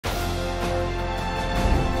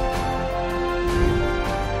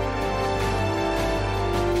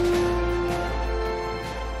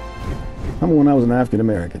Number one, I was an African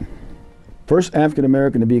American. First African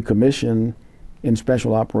American to be commissioned in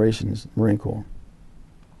Special Operations, Marine Corps.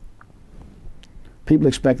 People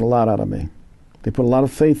expect a lot out of me. They put a lot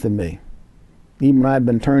of faith in me. Even when I had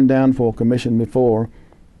been turned down for a commission before,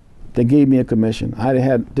 they gave me a commission. I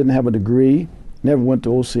didn't have a degree, never went to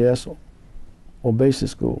OCS or basic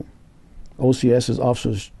school. OCS is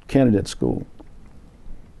Officers Candidate School.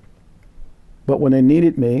 But when they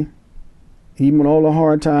needed me, even with all the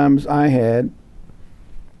hard times I had,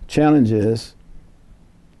 challenges,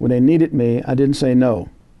 when they needed me, I didn't say no.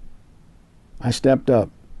 I stepped up.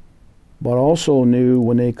 But I also knew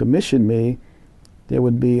when they commissioned me, there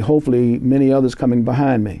would be hopefully many others coming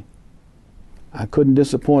behind me. I couldn't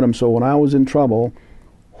disappoint them, so when I was in trouble,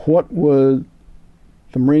 what would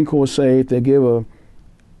the Marine Corps say if they give a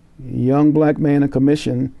young black man a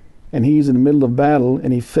commission and he's in the middle of battle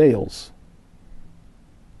and he fails?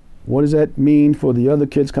 What does that mean for the other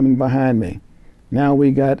kids coming behind me? Now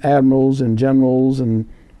we got admirals and generals and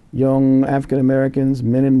young African Americans,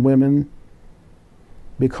 men and women,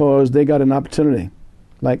 because they got an opportunity,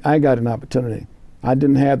 like I got an opportunity. I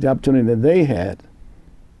didn't have the opportunity that they had.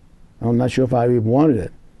 I'm not sure if I even wanted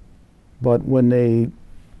it. But when they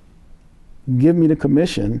give me the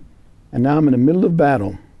commission, and now I'm in the middle of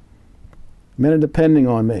battle, men are depending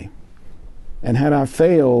on me. And had I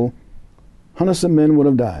failed, hundreds of men would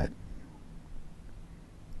have died.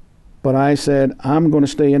 But I said, I'm going to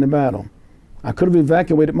stay in the battle. I could have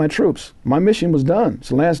evacuated my troops. My mission was done. It's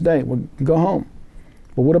the last day. We'll go home.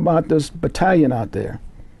 But what about this battalion out there?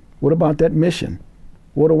 What about that mission?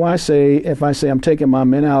 What do I say if I say I'm taking my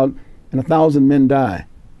men out and 1,000 men die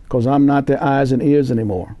because I'm not their eyes and ears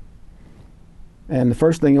anymore? And the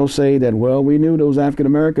first thing they'll say that, well, we knew those African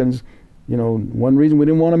Americans, you know, one reason we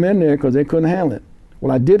didn't want them in there because they couldn't handle it.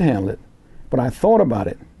 Well, I did handle it, but I thought about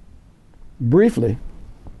it briefly.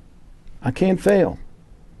 I can't fail.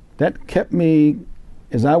 That kept me,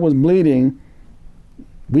 as I was bleeding,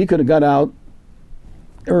 we could have got out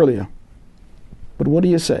earlier. But what do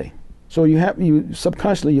you say? So you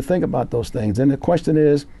subconsciously you think about those things. And the question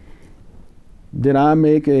is, did I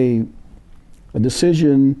make a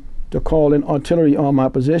decision to call in artillery on my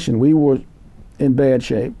position? We were in bad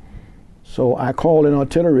shape. So I called in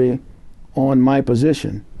artillery on my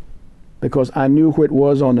position because I knew where it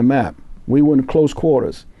was on the map. We were in close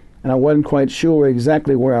quarters, and I wasn't quite sure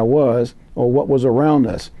exactly where I was or what was around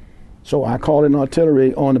us. So I called in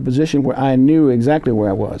artillery on the position where I knew exactly where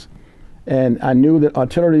I was. And I knew that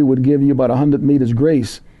artillery would give you about 100 meters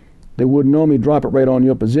grace. They wouldn't normally drop it right on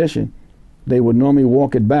your position. They would normally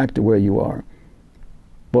walk it back to where you are.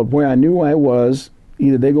 But where I knew I was,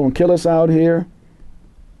 either they're going to kill us out here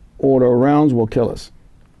or the rounds will kill us.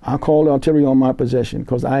 I called artillery on my position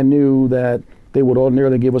because I knew that they would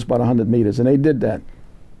ordinarily give us about 100 meters, and they did that.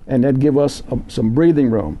 And that'd give us some breathing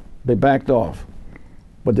room. They backed off.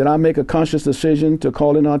 But did I make a conscious decision to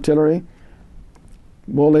call in artillery?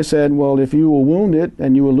 Well, they said, well, if you were wounded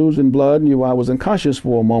and you were losing blood, and I was unconscious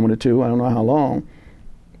for a moment or two, I don't know how long,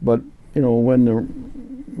 but you know, when the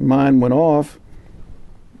mine went off,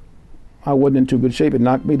 I wasn't in too good shape. It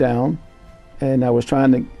knocked me down, and I was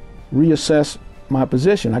trying to reassess my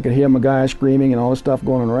position. I could hear my guys screaming and all this stuff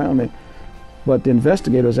going on around me. But the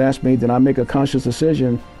investigators asked me, did I make a conscious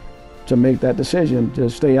decision to make that decision, to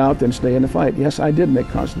stay out and stay in the fight? Yes, I did make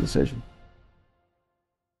a conscious decision.